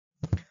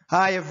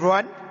Hi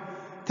everyone,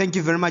 thank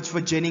you very much for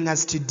joining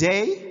us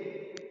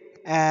today.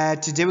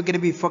 Today we're going to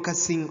be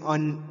focusing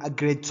on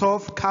grade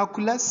 12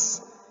 calculus,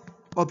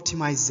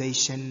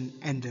 optimization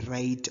and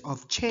rate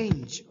of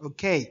change.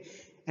 Okay,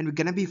 and we're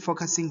going to be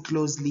focusing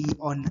closely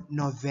on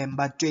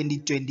November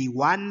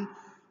 2021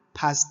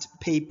 past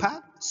paper,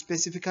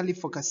 specifically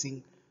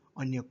focusing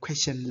on your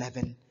question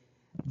 11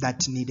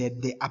 that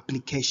needed the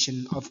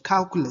application of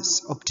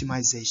calculus,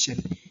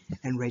 optimization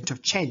and rate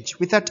of change.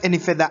 Without any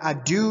further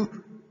ado,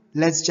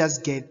 let's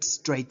just get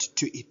straight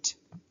to it.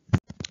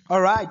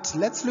 All right,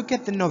 let's look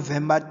at the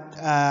November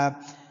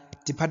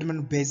Department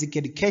of Basic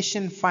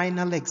Education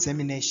Final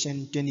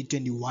Examination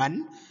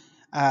 2021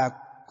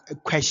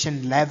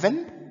 question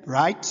 11,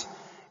 right?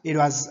 It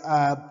was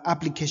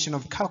application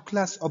of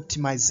calculus,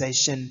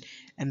 optimization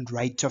and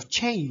rate of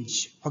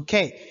change.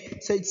 Okay,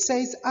 so it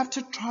says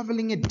after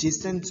traveling a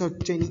distance of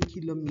 20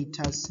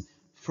 kilometers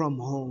from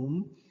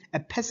home, a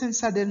person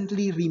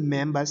suddenly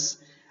remembers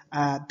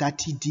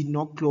that he did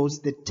not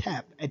close a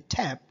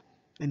tap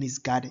in his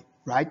garden,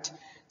 right?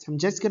 So I'm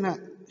just gonna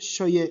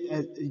show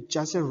you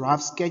just a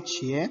rough sketch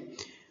here.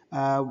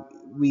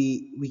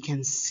 We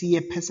can see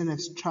a person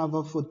has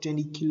traveled for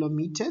 20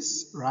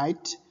 kilometers,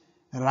 right?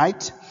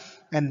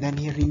 And then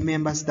he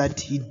remembers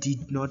that he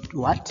did not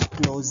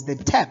close the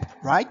tap,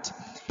 right?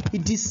 He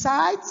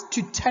decides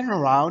to turn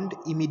around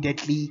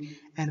immediately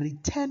and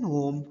return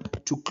home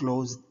to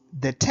close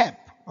the tap.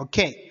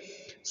 Okay,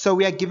 so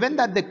we are given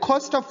that the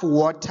cost of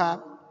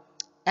water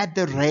at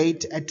the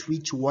rate at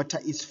which water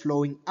is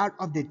flowing out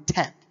of the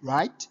tap,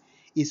 right,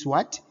 is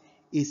what?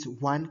 Is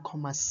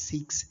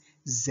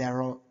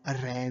 1,60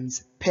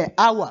 rands per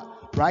hour,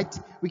 right?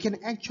 We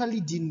can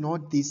actually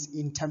denote this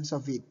in terms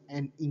of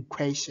an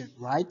equation,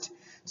 right?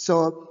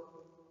 So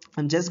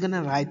I'm just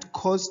gonna write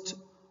cost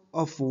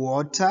of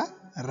water,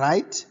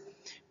 right?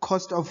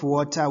 Cost of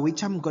water,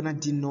 which I'm gonna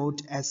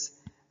denote as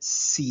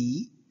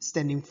C,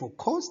 standing for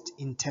cost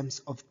in terms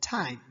of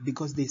time,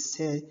 because they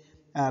say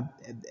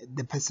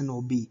the person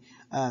will be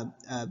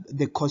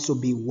the cost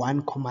will be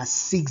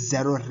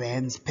 1,60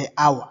 rands per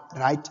hour,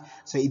 right?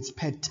 So it's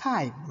per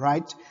time,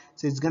 right?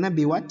 So it's gonna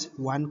be what?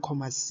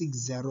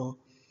 1,60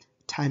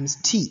 times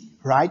t,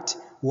 right?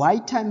 Why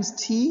times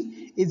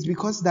t? It's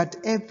because that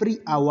every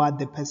hour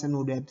the person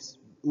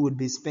would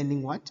be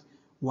spending what?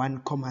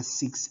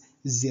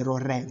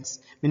 1,60 rands,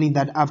 meaning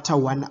that after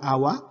 1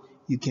 hour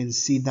you can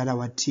see that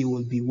our t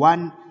will be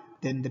 1.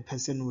 Then the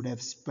person would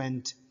have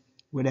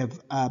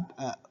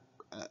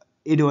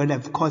it would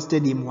have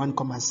costed him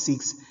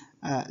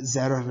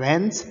 1,60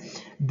 rands.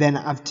 Then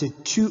after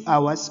 2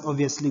 hours,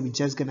 obviously we're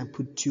just gonna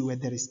put 2 where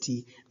there is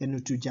t,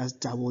 then to just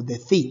double the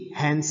thing.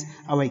 Hence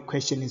our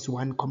equation is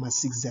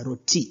 1,60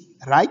 t,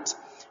 right?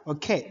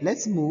 Okay,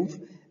 let's move.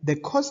 The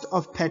cost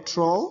of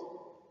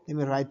petrol, let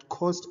me write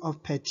cost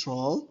of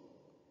petrol,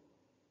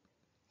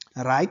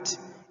 right,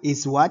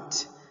 is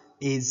what?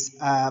 Is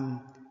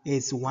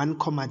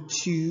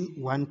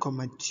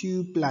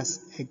 1,2 plus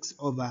x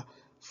over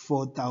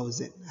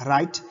 4,000,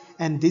 right?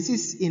 And this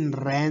is in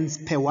rands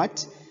per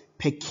what?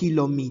 Per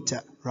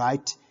kilometer,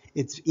 right?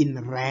 It's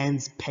in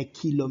rands per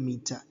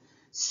kilometer.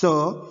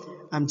 So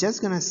I'm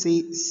just gonna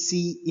say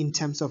C in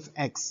terms of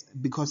x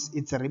because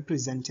it's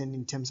represented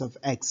in terms of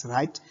x,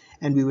 right?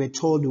 And we were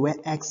told where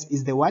x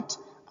is the what?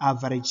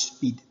 Average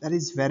speed. That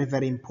is very,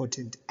 very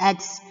important.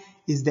 X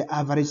is the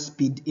average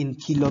speed in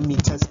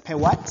kilometers per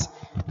what?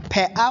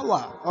 Per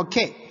hour.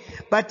 Okay.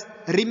 But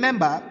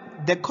remember,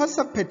 the cost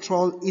of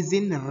petrol is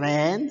in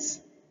rands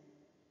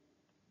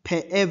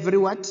per every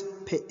what?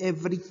 Per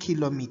every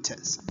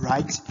kilometers,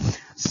 right?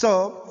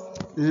 So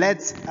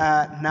let's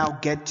now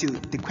get to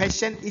the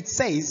question. It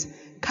says,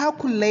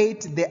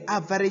 calculate the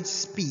average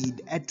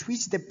speed at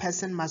which the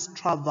person must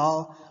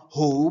travel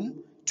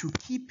home to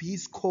keep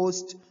his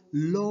cost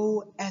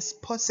low as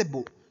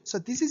possible. So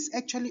this is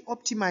actually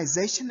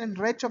optimization and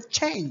rate of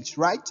change,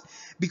 right?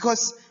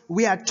 Because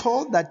we are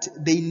told that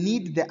they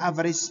need the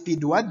average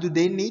speed. What do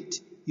they need?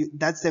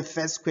 That's the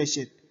first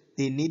question.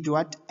 They need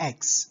what?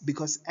 X,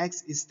 because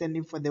X is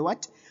standing for the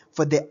what?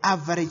 For the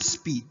average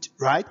speed,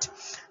 right?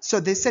 So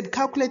they said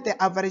calculate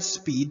the average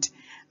speed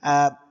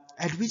at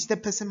which the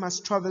person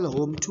must travel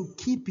home to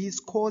keep his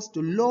cost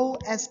low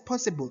as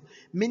possible,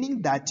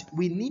 meaning that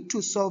we need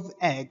to solve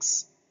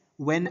X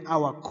when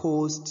our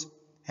cost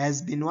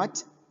has been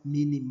what?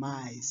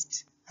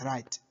 Minimized,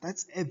 right?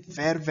 That's a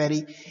very,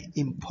 very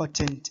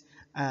important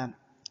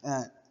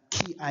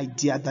key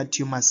idea that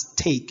you must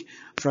take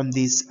from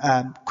this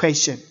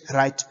question,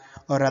 right?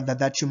 Or rather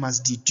that you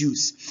must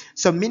deduce.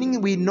 So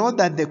meaning we know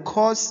that the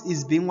cost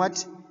is being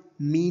what?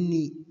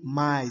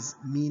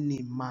 Minimized.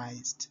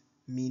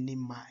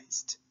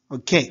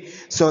 Okay,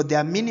 so they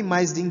are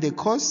minimizing the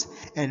cost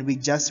and we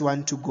just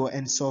want to go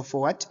and solve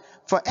for what?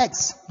 For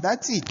X.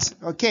 That's it.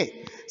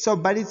 Okay, so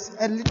but it's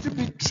a little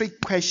bit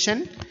trick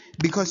question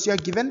because you are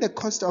given the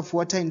cost of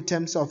water in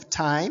terms of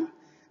time,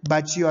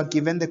 but you are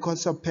given the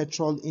cost of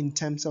petrol in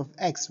terms of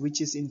X,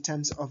 which is in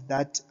terms of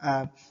that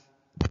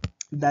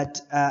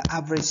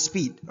average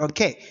speed.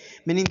 Okay,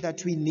 meaning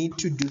that we need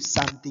to do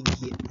something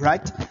here,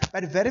 right?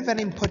 But very,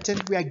 very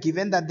important, we are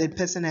given that the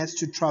person has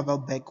to travel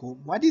back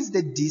home. What is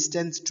the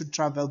distance to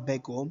travel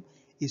back home?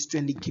 Is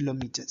 20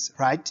 kilometers,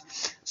 right?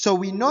 So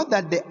we know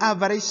that the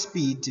average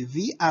speed,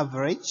 V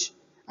average,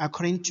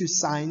 according to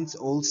science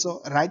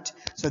also, right?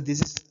 So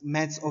this is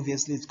maths,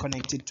 obviously it's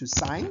connected to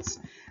science.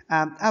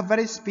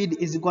 Average speed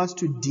is equals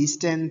to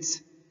distance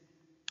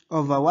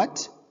over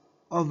what?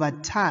 Over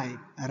time,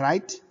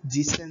 right?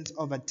 Distance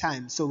over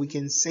time. So we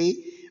can say,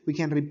 we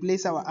can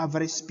replace our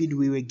average speed,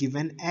 we were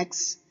given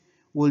x,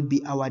 will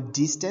be our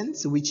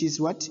distance, which is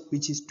what?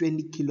 Which is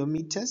 20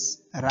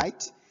 kilometers,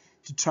 right?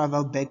 To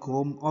travel back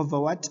home, over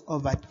what?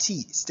 Over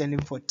t,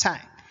 standing for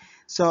time.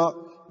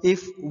 So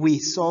if we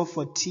solve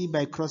for t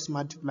by cross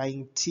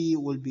multiplying, t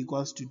will be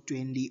equals to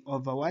 20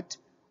 over what?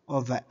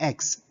 Over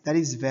x. That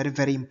is very,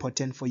 very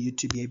important for you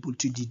to be able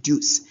to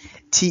deduce.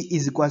 T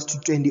is equals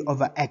to 20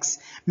 over x,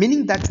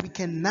 meaning that we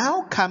can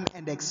now come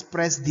and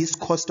express this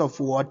cost of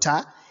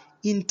water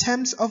in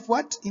terms of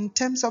what? In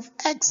terms of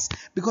x,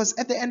 because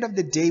at the end of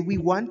the day we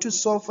want to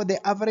solve for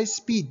the average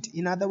speed.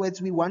 In other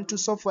words, we want to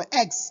solve for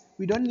x.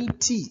 We don't need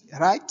t,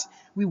 right?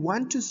 We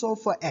want to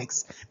solve for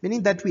x,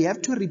 meaning that we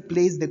have to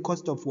replace the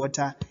cost of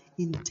water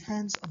in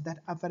terms of that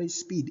average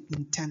speed,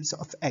 in terms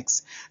of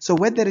x. So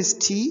where there is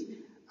t,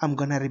 I'm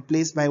going to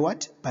replace by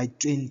what? By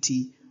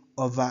 20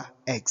 over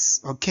x.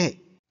 Okay.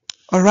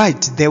 All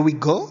right, there we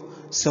go.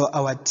 So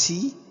our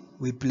t,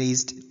 we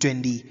placed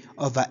 20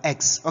 over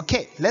x.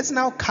 Okay, let's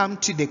now come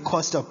to the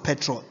cost of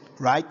petrol,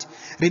 right?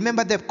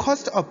 Remember, the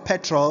cost of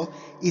petrol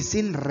is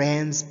in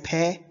rands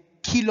per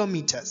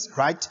kilometers,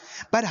 right?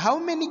 But how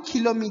many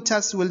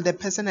kilometers will the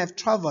person have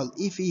traveled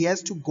if he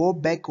has to go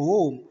back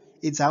home?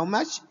 It's how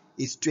much?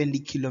 Is 20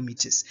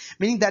 kilometers,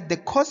 meaning that the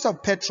cost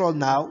of petrol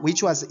now,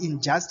 which was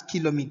in just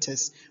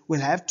kilometers,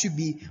 will have to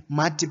be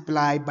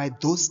multiplied by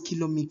those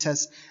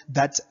kilometers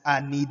that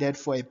are needed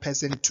for a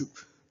person to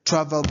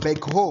travel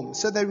back home,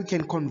 so that we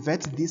can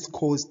convert this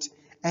cost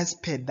as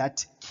per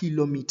that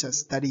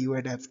kilometers that he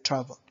would have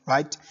traveled,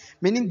 right?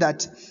 Meaning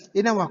that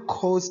in our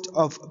cost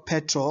of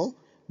petrol,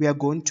 we are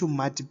going to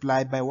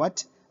multiply by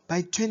what?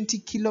 By 20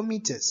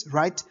 kilometers,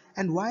 right?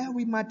 And why are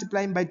we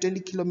multiplying by 20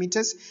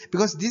 kilometers?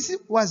 Because this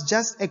was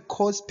just a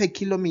cost per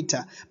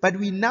kilometer, but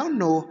we now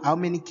know how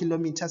many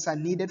kilometers are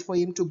needed for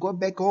him to go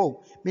back home,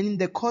 meaning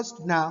the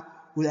cost now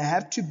will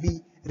have to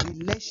be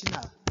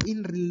relational,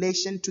 in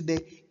relation to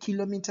the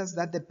kilometers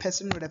that the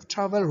person would have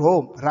traveled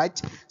home, right?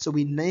 So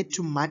we need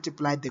to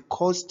multiply the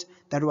cost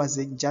that was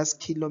in just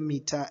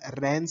kilometer,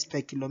 rands per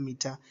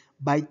kilometer,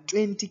 by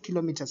 20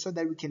 kilometers, so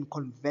that we can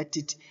convert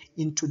it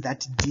into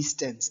that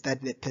distance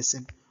that the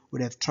person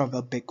would have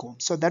traveled back home.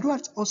 So that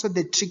was also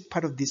the trick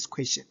part of this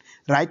question,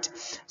 right?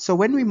 So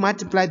when we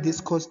multiply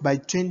this cost by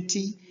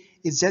 20,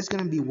 it's just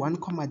going to be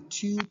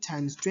 1,2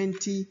 times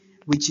 20,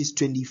 which is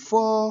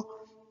 24,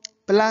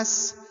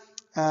 plus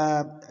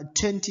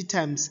 20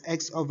 times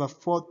x over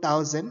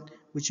 4,000,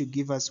 which will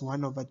give us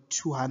 1 over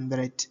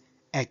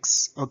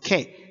 200x.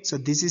 Okay, so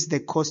this is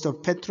the cost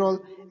of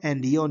petrol,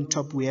 and here on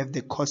top we have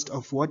the cost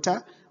of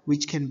water,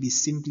 which can be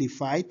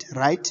simplified,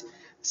 right?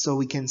 So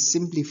we can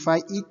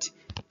simplify it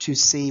to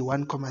say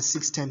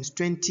 1,6 times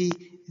 20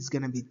 is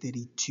going to be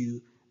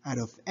 32 out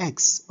of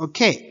x.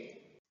 Okay,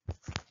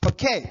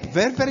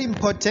 very, very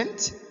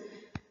important.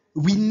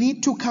 We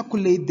need to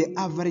calculate the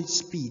average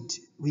speed.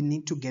 We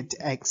need to get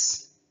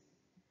x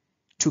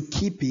to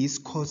keep his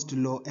cost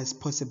low as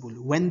possible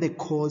when the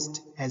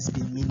cost has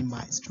been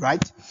minimized,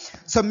 right?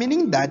 So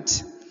meaning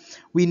that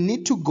we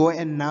need to go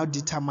and now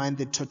determine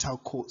the total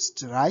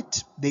cost,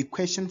 right? The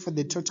equation for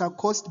the total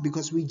cost,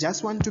 because we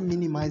just want to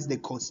minimize the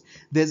cost.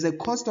 There's a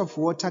cost of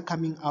water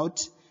coming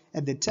out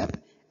at the tap,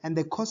 and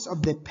the cost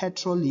of the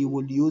petrol you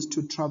will use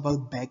to travel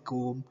back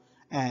home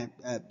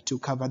to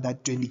cover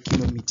that 20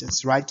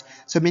 kilometers, right?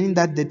 So meaning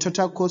that the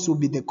total cost will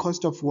be the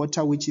cost of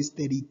water, which is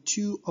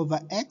 32 over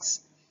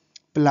x,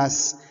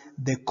 plus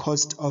the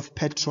cost of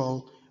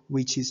petrol,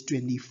 which is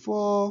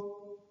 24,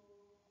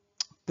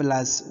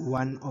 plus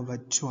 1 over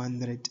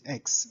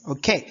 200x.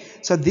 Okay,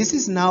 so this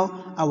is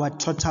now our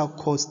total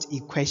cost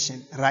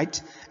equation,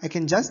 right? I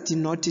can just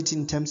denote it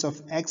in terms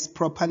of x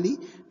properly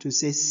to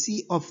say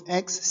C of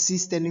x, C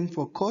standing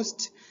for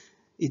cost.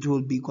 It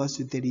will be equals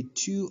to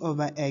 32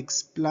 over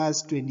x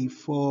plus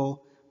 24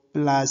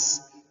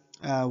 plus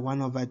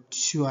 1 over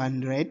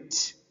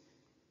 200x.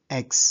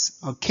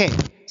 Okay,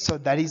 so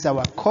that is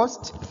our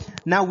cost.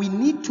 Now we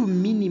need to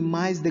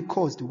minimize the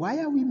cost. Why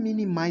are we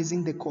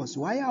minimizing the cost?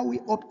 Why are we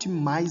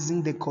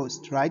optimizing the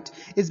cost, right?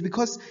 It's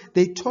because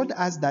they told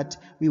us that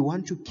we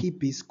want to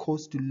keep his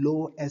cost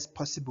low as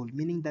possible,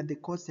 meaning that the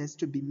cost has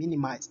to be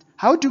minimized.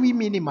 How do we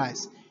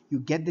minimize? You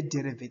get the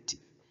derivative,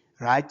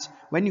 right?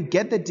 When you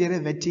get the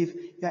derivative,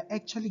 you are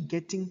actually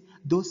getting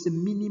those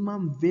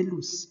minimum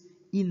values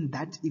in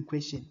that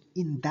equation,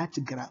 in that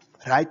graph,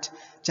 right?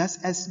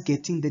 Just as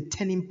getting the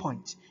turning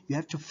point, you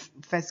have to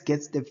first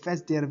get the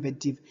first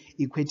derivative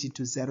equated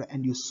to 0,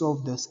 and you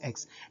solve those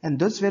x. And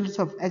those values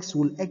of x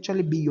will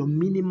actually be your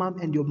minimum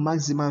and your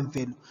maximum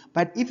value.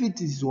 But if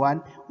it is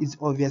 1, it's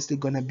obviously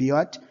going to be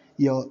what?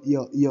 Your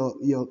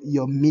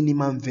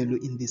minimum value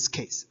in this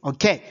case.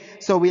 Okay,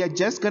 so we are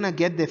just gonna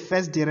get the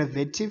first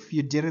derivative.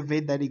 You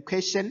derivate that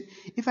equation.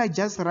 If I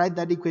just write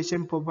that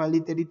equation properly,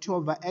 32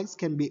 over x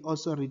can be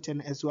also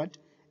written as what?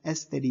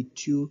 As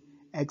 32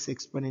 x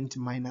exponent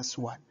minus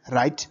 1,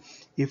 right?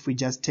 If we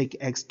just take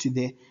x to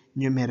the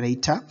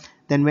numerator,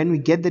 then when we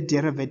get the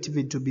derivative,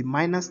 it will be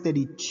minus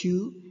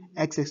 32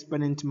 x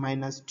exponent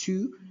minus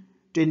 2.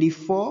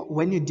 24,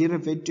 when you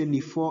derivate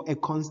 24, a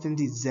constant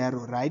is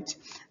 0, right?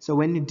 So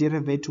when you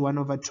derivate 1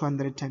 over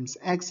 200 times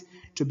x,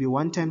 to be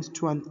 1 times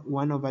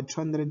 1 over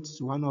 200 is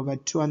 1 over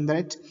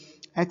 200,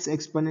 x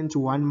exponent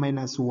 1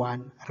 minus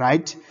 1,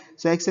 right?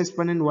 So x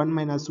exponent 1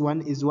 minus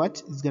 1 is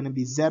what? It's going to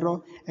be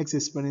 0. X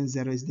exponent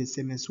 0 is the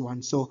same as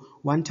 1. So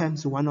 1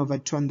 times 1 over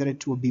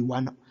 200 will be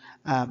 1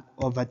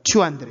 over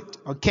 200.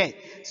 Okay,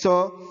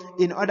 so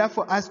in order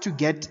for us to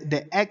get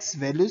the x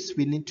values,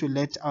 we need to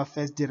let our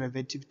first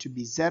derivative to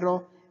be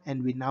 0,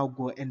 and we now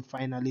go and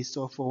finally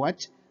solve for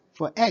what?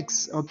 For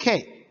x.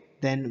 Okay,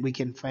 then we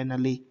can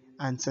finally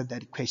answer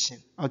that question.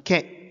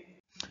 Okay.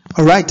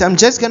 All right, I'm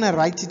just going to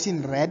write it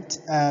in red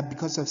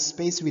because of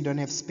space. We don't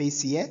have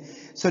space here.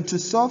 So to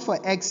solve for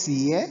x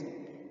here,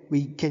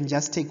 we can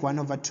just take 1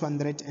 over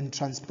 200 and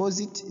transpose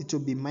it. It will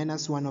be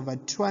minus 1 over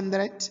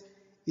 200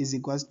 is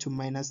equals to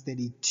minus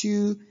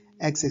 32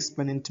 x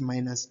exponent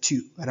minus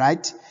 2,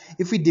 right?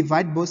 If we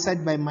divide both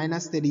sides by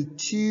minus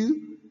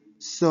 32,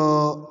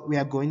 so we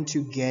are going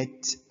to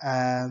get,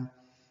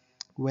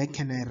 where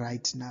can I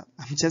write now?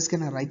 I'm just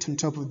going to write on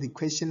top of the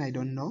equation. I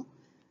don't know,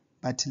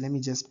 but let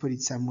me just put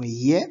it somewhere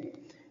here.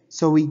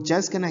 So we're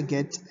just going to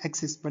get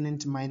x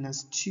exponent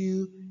minus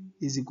 2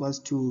 is equals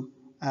to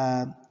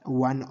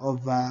 1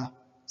 over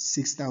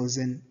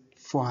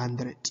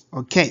 6,400.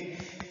 Okay.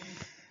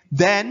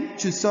 Then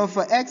to solve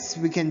for x,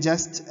 we can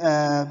just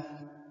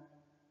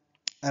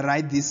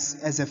write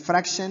this as a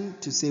fraction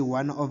to say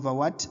 1 over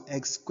what?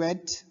 X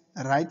squared,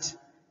 right?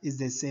 Is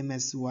the same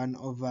as 1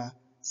 over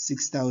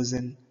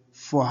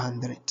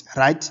 6,400,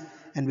 right?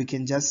 And we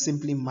can just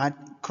simply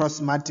cross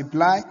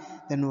multiply.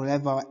 Then we'll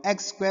have our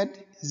x squared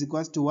is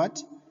equals to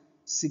what?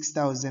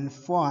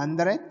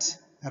 6,400,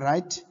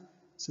 right?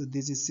 So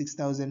this is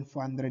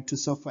 6,400. To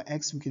solve for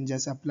x, we can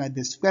just apply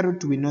the square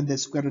root. We know the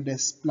square root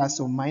is plus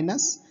or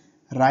minus,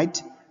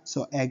 right?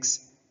 So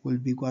x will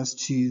be equals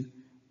to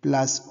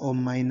plus or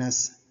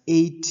minus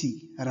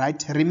 80,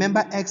 right?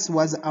 Remember, x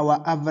was our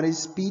average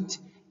speed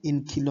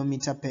in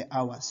kilometer per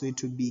hour, so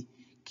it would be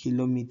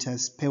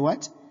kilometers per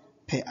what?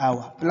 Per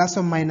hour, plus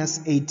or minus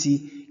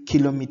 80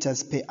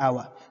 kilometers per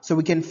hour. So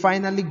we can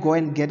finally go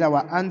and get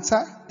our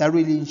answer. That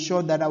will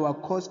ensure that our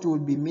cost will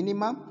be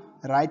minimum,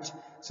 right?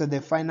 So the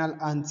final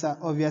answer,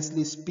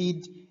 obviously,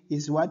 speed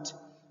is what?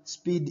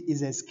 Speed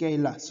is a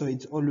scalar, so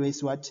it's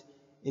always what?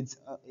 It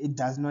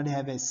does not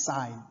have a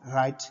sign,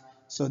 right?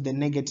 So the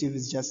negative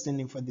is just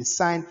standing for the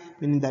sign,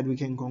 meaning that we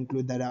can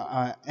conclude that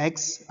our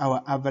x,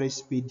 our average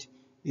speed,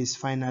 is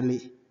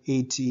finally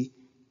 80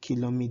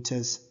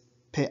 kilometers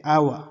per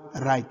hour,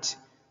 right?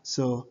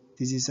 So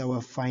this is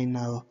our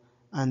final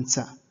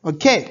answer.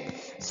 Okay,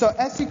 so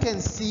as you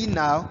can see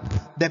now,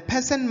 the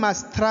person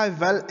must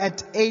travel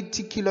at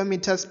 80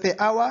 kilometers per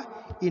hour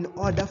in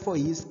order for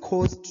his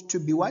cost to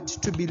be what?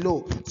 To be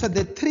low. So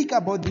the trick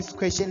about this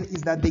question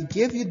is that they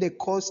gave you the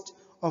cost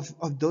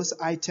of those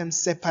items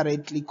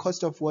separately,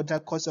 cost of water,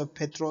 cost of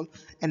petrol,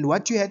 and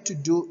what you had to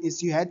do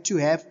is you had to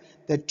have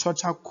the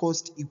total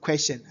cost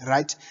equation,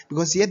 right?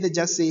 Because here they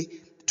just say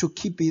to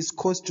keep his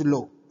cost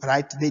low,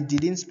 right? They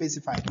didn't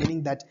specify,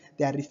 meaning that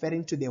they are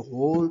referring to the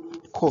whole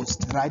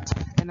cost, right?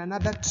 And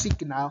another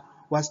trick now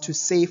was to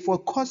say for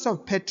cost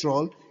of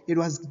petrol, it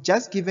was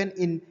just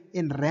given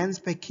in rands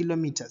per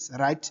kilometers,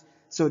 right?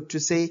 So to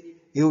say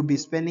he will be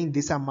spending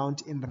this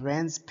amount in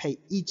rands per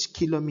each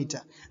kilometer.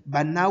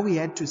 But now we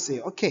had to say,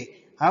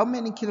 okay, how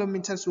many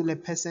kilometers will a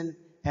person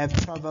have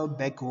traveled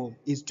back home?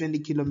 Is 20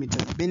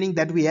 kilometers, meaning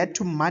that we had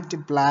to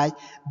multiply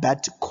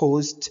that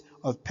cost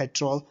of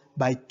petrol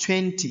by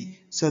 20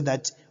 so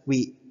that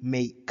we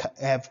may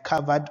have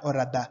covered, or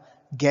rather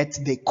get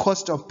the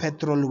cost of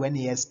petrol when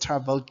he has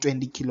traveled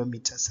 20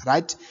 kilometers,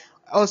 right?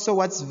 Also,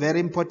 what's very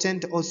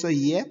important also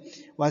here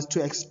was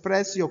to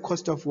express your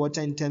cost of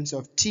water in terms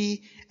of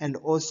T, and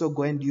also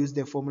go and use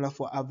the formula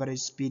for average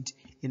speed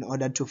in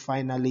order to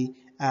finally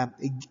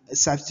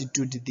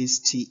substitute this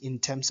T in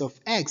terms of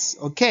X.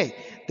 Okay,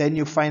 then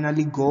you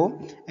finally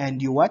go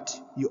and you what?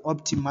 You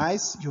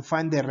optimize, you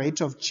find the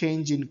rate of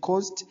change in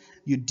cost,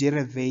 you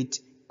derivate,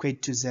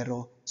 equate to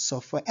 0,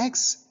 solve for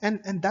X.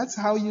 And that's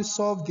how you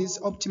solve these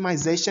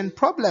optimization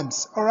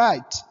problems. All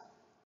right.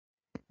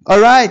 All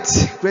right,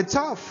 great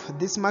stuff.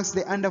 This marks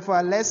the end of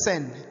our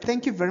lesson.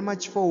 Thank you very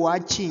much for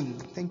watching.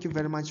 Thank you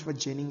very much for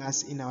joining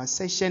us in our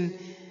session.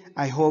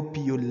 I hope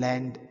you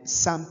learned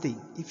something.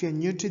 If you're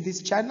new to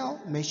this channel,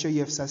 make sure you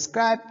have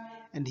subscribed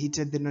and hit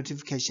the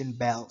notification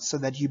bell so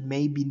that you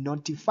may be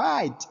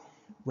notified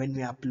when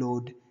we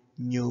upload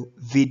new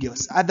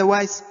videos.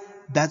 Otherwise,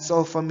 that's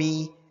all for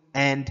me,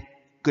 and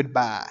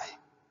goodbye.